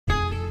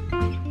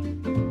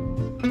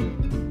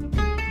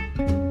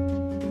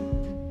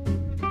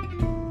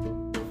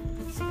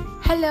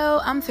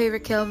Hello, I'm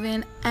Favorite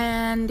Kelvin,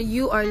 and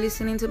you are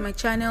listening to my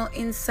channel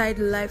Inside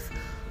Life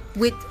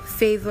with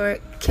Favor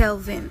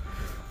Kelvin.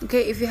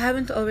 Okay, if you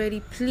haven't already,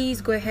 please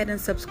go ahead and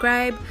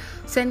subscribe,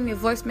 send me a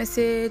voice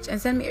message,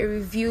 and send me a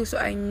review so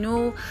I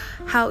know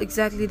how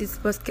exactly this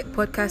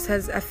podcast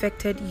has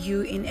affected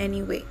you in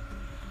any way.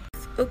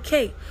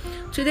 Okay,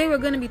 today we're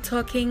going to be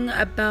talking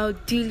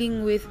about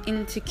dealing with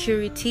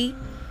insecurity,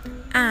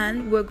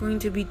 and we're going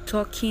to be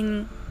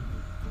talking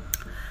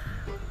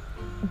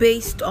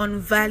based on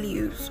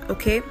values.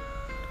 Okay,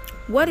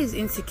 what is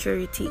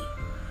insecurity?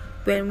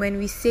 When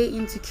we say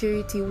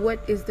insecurity, what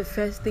is the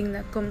first thing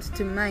that comes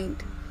to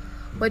mind?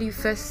 What do you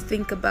first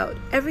think about?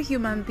 Every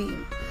human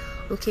being,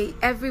 okay,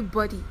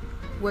 everybody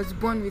was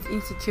born with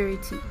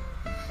insecurity.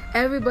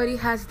 Everybody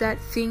has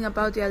that thing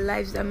about their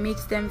lives that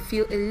makes them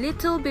feel a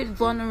little bit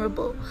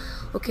vulnerable.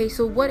 Okay,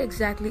 so what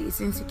exactly is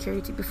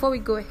insecurity? Before we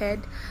go ahead,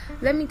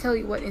 let me tell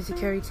you what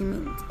insecurity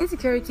means.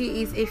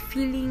 Insecurity is a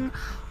feeling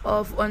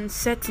of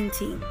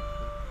uncertainty.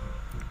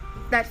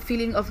 That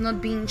feeling of not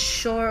being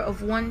sure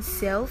of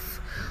oneself,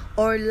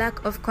 or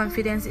lack of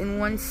confidence in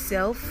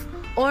oneself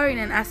or in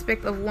an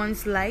aspect of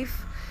one's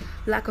life,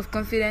 lack of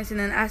confidence in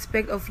an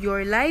aspect of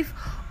your life,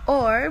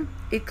 or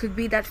it could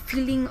be that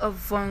feeling of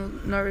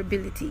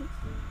vulnerability.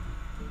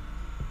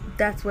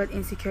 That's what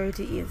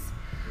insecurity is.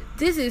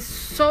 This is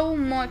so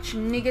much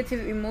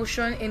negative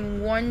emotion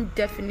in one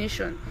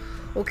definition.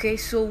 Okay,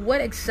 so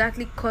what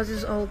exactly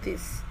causes all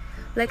this?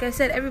 Like I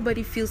said,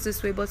 everybody feels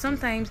this way, but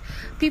sometimes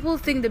people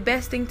think the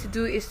best thing to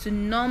do is to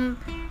numb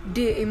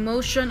the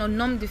emotion or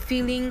numb the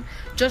feeling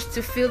just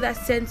to feel that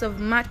sense of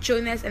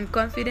macho-ness and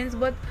confidence.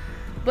 But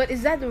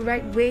is that the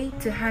right way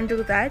to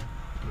handle that?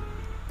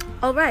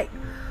 Alright,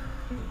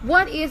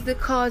 what is the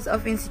cause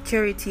of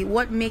insecurity?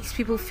 What makes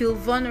people feel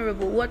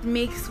vulnerable? What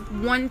makes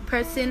one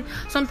person,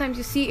 sometimes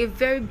you see a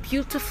very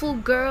beautiful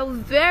girl,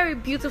 very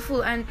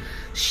beautiful, and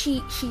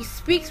she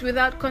speaks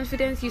without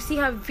confidence. You see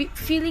her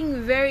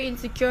feeling very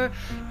insecure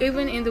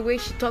even in the way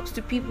she talks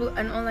to people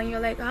and all, and you're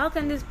like, how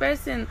can this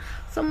person,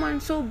 someone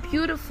so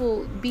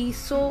beautiful, be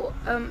so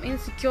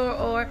insecure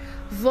or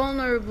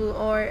vulnerable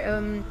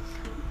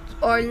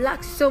or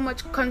lack so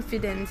much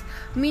confidence?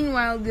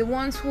 Meanwhile, the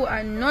ones who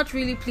are not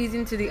really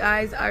pleasing to the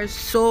eyes are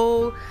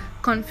so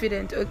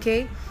confident.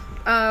 Okay,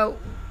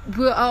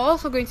 we are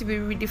also going to be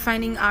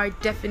redefining our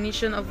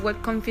definition of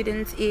what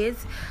confidence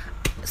is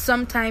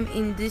sometime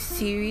in this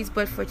series,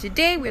 but for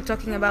today we're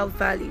talking about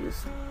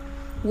values.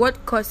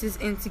 What causes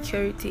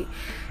insecurity?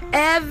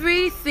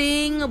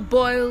 Everything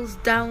boils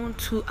down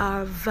to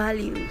our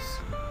values.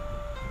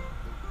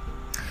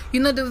 You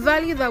know, the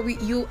value that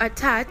you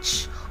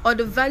attach, or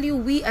the value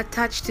we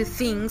attach to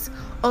things,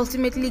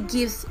 ultimately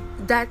gives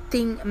that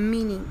thing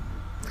meaning.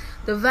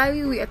 The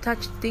value we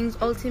attach to things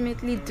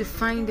ultimately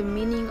define the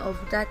meaning of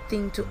that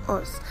thing to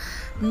us.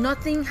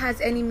 Nothing has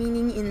any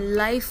meaning in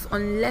life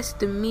unless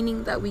the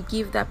meaning that we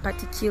give that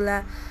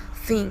particular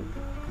thing.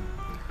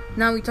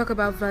 Now we talk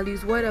about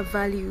values. What are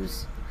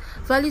values?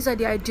 Values are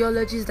the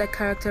ideologies that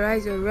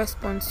characterize your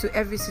response to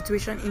every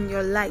situation in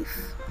your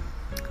life.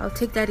 I'll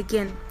take that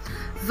again.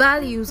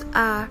 Values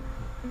are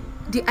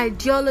the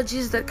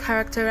ideologies that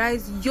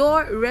characterize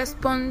your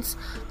response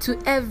to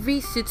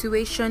every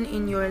situation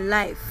in your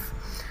life.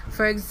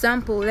 For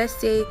example, let's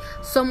say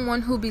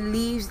someone who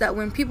believes that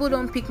when people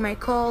don't pick my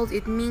calls,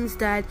 it means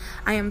that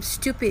I am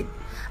stupid.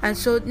 And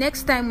so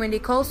next time when they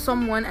call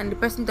someone and the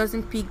person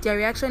doesn't pick, their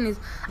reaction is,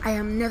 I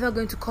am never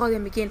going to call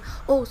them again.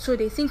 Oh, so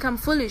they think I'm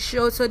foolish.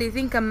 Oh, so they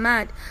think I'm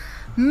mad.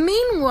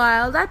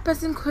 Meanwhile, that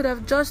person could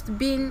have just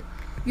been,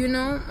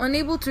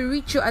 unable to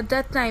reach you at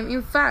that time.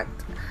 In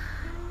fact,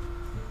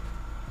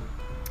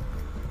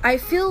 I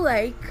feel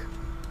like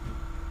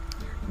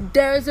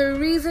there's a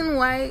reason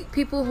why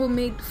people who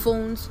made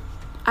phones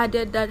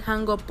added that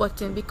hang up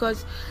button,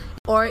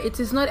 or it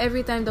is not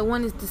every time that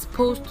one is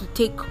disposed to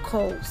take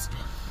calls.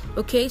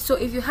 Okay, so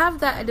if you have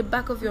that at the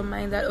back of your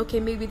mind that,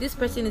 okay, maybe this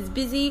person is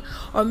busy,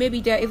 or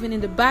maybe they're even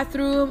in the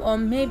bathroom, or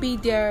maybe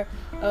they're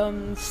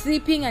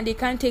sleeping and they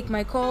can't take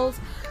my calls,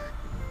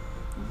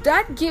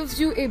 that gives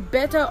you a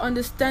better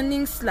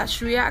understanding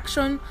 /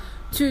 reaction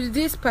to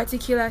this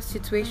particular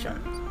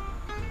situation.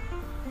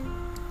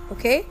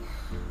 Okay,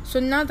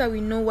 so now that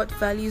we know what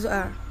values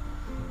are,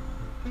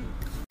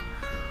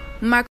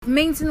 Mark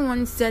Manson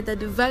once said that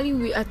the value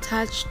we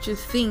attach to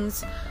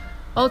things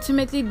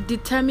ultimately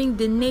determine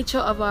the nature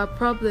of our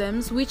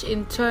problems, which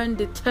in turn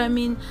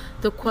determine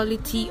the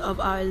quality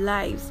of our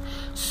lives.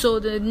 So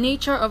the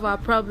nature of our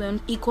problems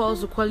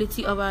equals the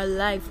quality of our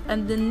life,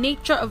 and the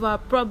nature of our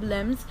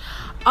problems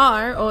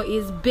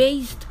is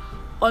based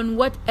on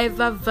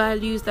whatever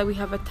values that we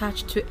have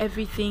attached to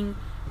everything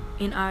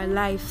in our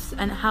lives,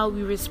 and how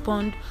we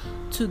respond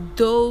to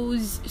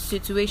those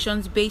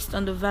situations based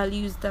on the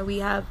values that we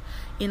have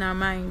in our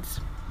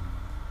minds.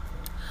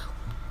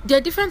 There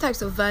are different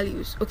types of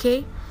values,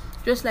 okay?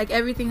 Just like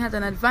everything has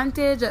an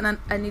advantage and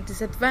a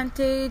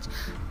disadvantage,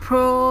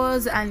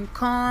 pros and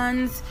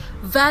cons.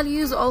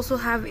 Values also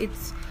have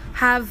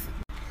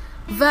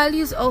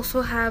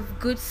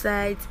good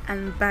sides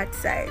and bad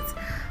sides.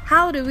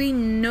 How do we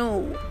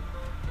know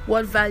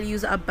what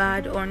values are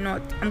bad or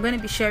not. I'm going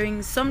to be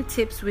sharing some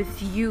tips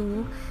with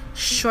you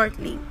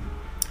shortly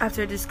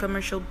after this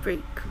commercial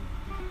break.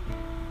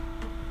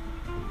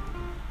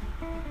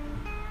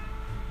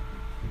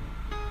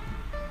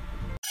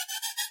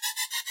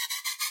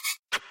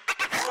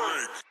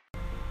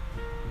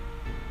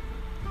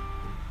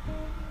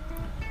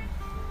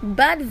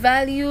 Bad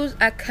values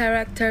are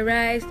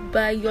characterized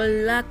by your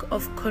lack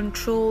of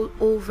control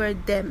over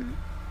them.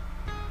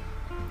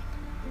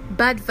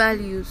 Bad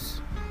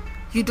values.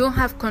 You don't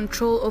have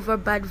control over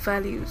bad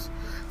values.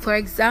 For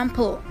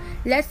example,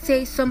 let's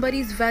say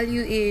somebody's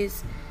value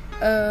is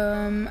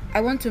I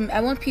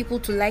want people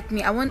to like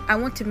me. I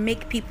want to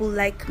make people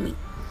like me.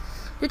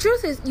 The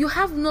truth is, you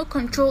have no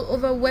control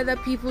over whether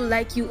people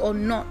like you or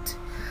not.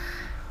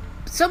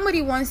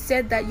 Somebody once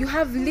said that you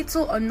have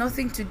little or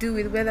nothing to do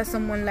with whether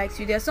someone likes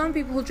you. There are some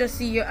people who just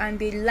see you and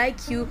they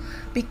like you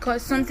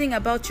because something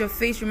about your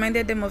face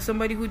reminded them of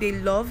somebody who they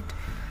loved,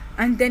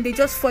 and then they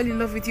just fall in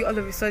love with you all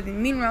of a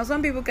sudden. Meanwhile,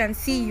 some people can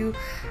see you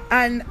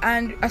and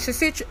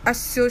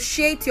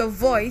associate your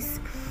voice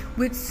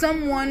with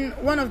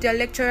one of their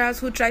lecturers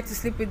who tried to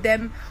sleep with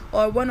them,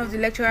 or one of the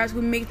lecturers who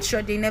made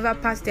sure they never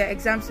passed their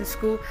exams in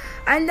school,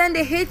 and then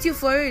they hate you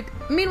for it.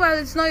 Meanwhile,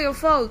 it's not your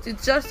fault,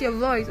 it's just your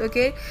voice,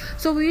 okay?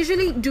 So we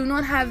usually do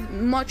not have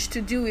much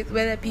to do with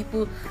whether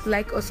people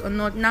like us or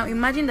not. Now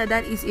imagine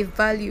that is a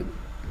value.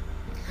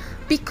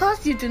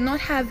 Because you do not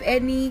have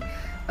any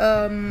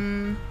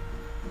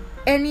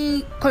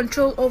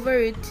control over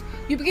it,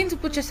 you begin to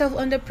put yourself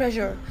under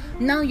pressure.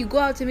 Now you go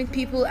out to meet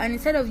people, and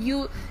instead of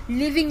you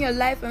living your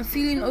life and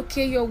feeling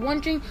okay, you're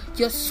wondering,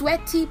 you're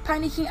sweaty,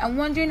 panicking, and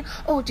wondering,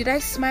 oh, did I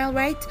smile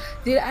right?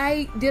 Did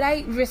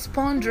I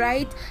respond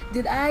right?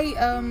 Did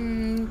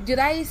I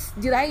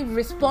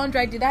respond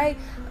right? Did I,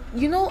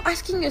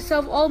 asking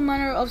yourself all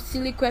manner of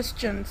silly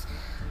questions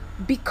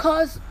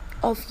because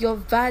of your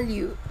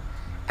value.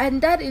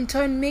 And that in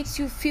turn makes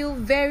you feel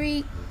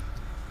very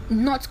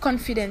not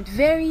confident,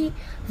 very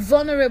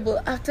vulnerable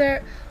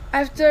after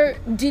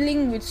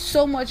dealing with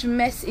so much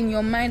mess in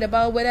your mind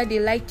about whether they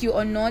like you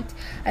or not,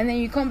 and then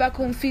you come back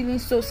home feeling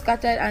so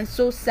scattered and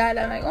so sad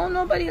and like, oh,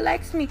 nobody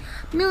likes me.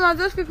 Meanwhile,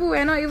 those people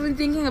were not even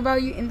thinking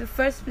about you in the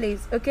first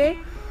place, okay?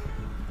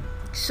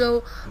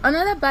 So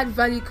another bad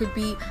value could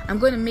be, I'm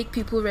going to make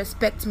people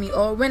respect me,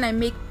 or when I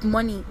make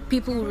money,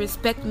 people will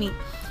respect me.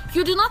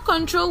 You do not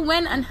control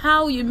when and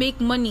how you make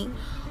money.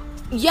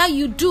 Yeah,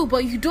 you do,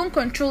 but you don't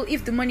control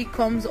if the money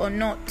comes or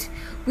not.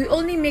 We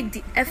only make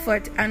the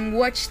effort and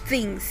watch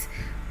things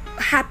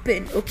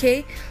happen,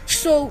 okay?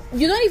 So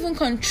you don't even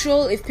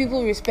control if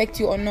people respect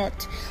you or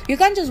not. You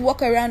can't just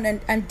walk around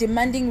and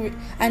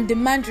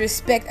demand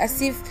respect as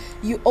if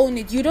you own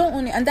it. You don't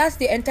own it, and that's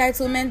the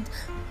entitlement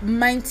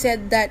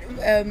mindset that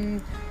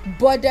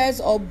borders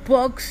or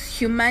bugs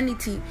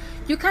humanity.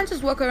 You can't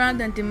just walk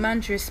around and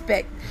demand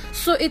respect.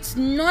 So it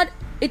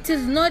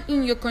is not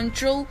in your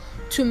control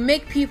to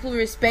make people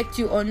respect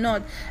you or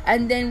not.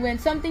 And then when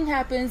something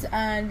happens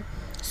and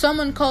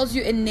someone calls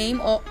you a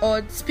name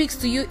or speaks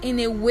to you in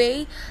a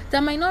way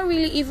that might not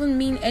really even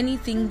mean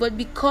anything, but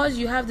because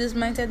you have this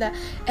mindset that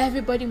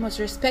everybody must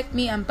respect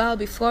me and bow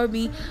before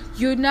me,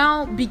 you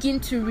now begin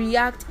to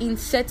react in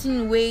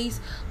certain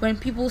ways when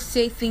people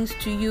say things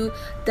to you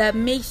that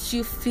makes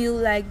you feel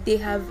like they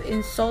have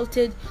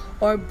insulted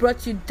or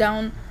brought you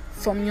down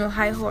from your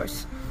high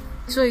horse.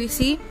 So you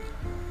see,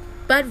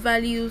 bad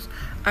values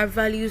are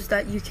values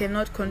that you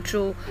cannot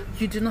control.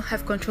 You do not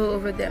have control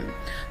over them.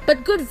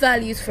 But good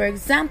values, for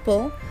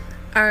example,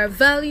 are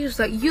values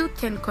that you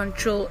can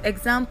control.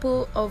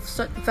 Example of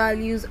such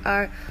values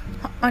are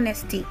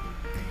honesty.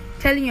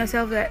 Telling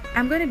yourself that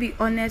I'm going to be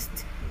honest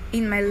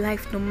in my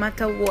life no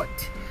matter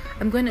what.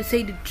 I'm going to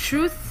say the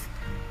truth,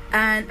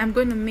 and I'm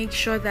going to make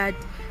sure that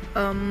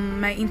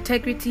my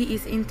integrity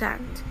is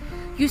intact.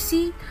 You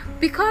see,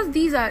 because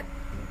these are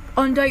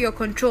under your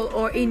control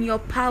or in your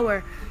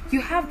power, you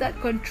have that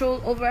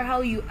control over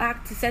how you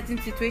act in certain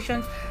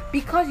situations,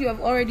 because you have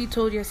already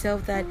told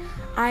yourself that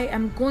I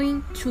am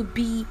going to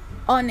be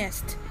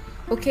honest,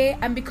 okay?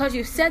 And because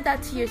you've said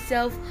that to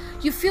yourself,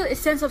 you feel a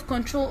sense of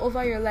control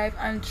over your life.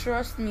 And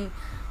trust me,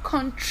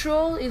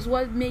 control is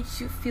what makes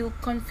you feel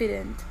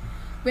confident.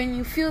 When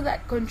you feel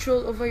that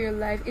control over your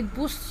life, it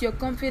boosts your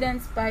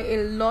confidence by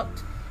a lot.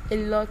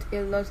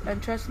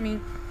 And trust me,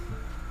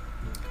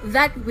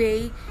 that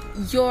way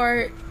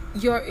your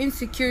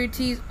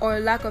insecurities or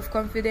lack of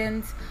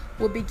confidence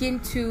will begin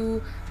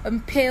to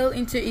pale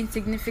into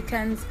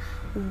insignificance,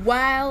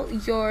 while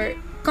your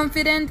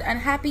confident and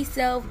happy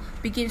self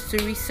begins to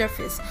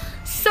resurface.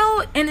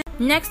 So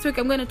next week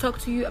I'm going to talk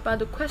to you about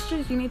the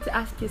questions you need to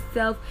ask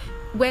yourself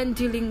when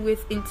dealing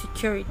with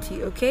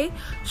insecurity, okay?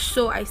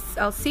 So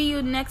I'll see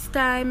you next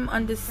time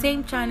on the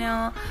same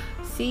channel.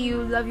 See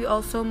you, love you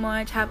all so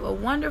much. Have a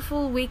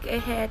wonderful week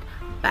ahead.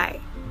 Bye.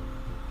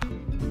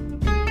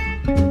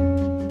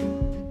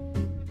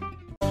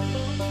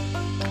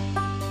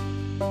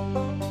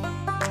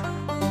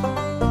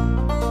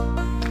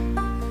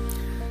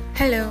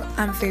 Hello,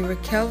 I'm Favor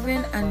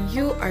Kelvin, and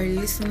you are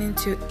listening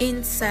to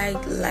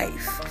Inside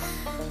Life.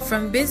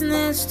 From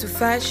business to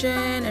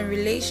fashion and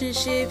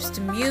relationships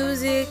to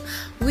music,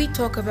 we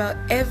talk about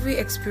every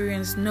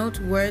experience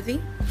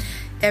noteworthy,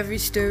 every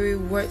story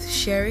worth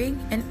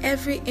sharing, and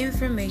every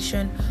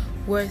information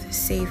worth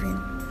saving.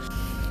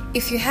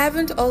 If you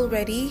haven't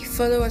already,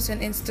 follow us on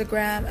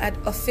Instagram at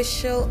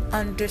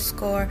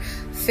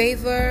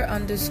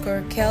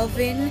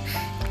official_favor_Kelvin.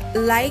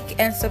 Like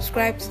and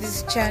subscribe to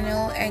this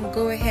channel and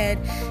go ahead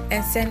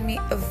and send me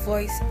a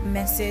voice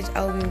message.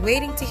 I'll be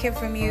waiting to hear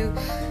from you.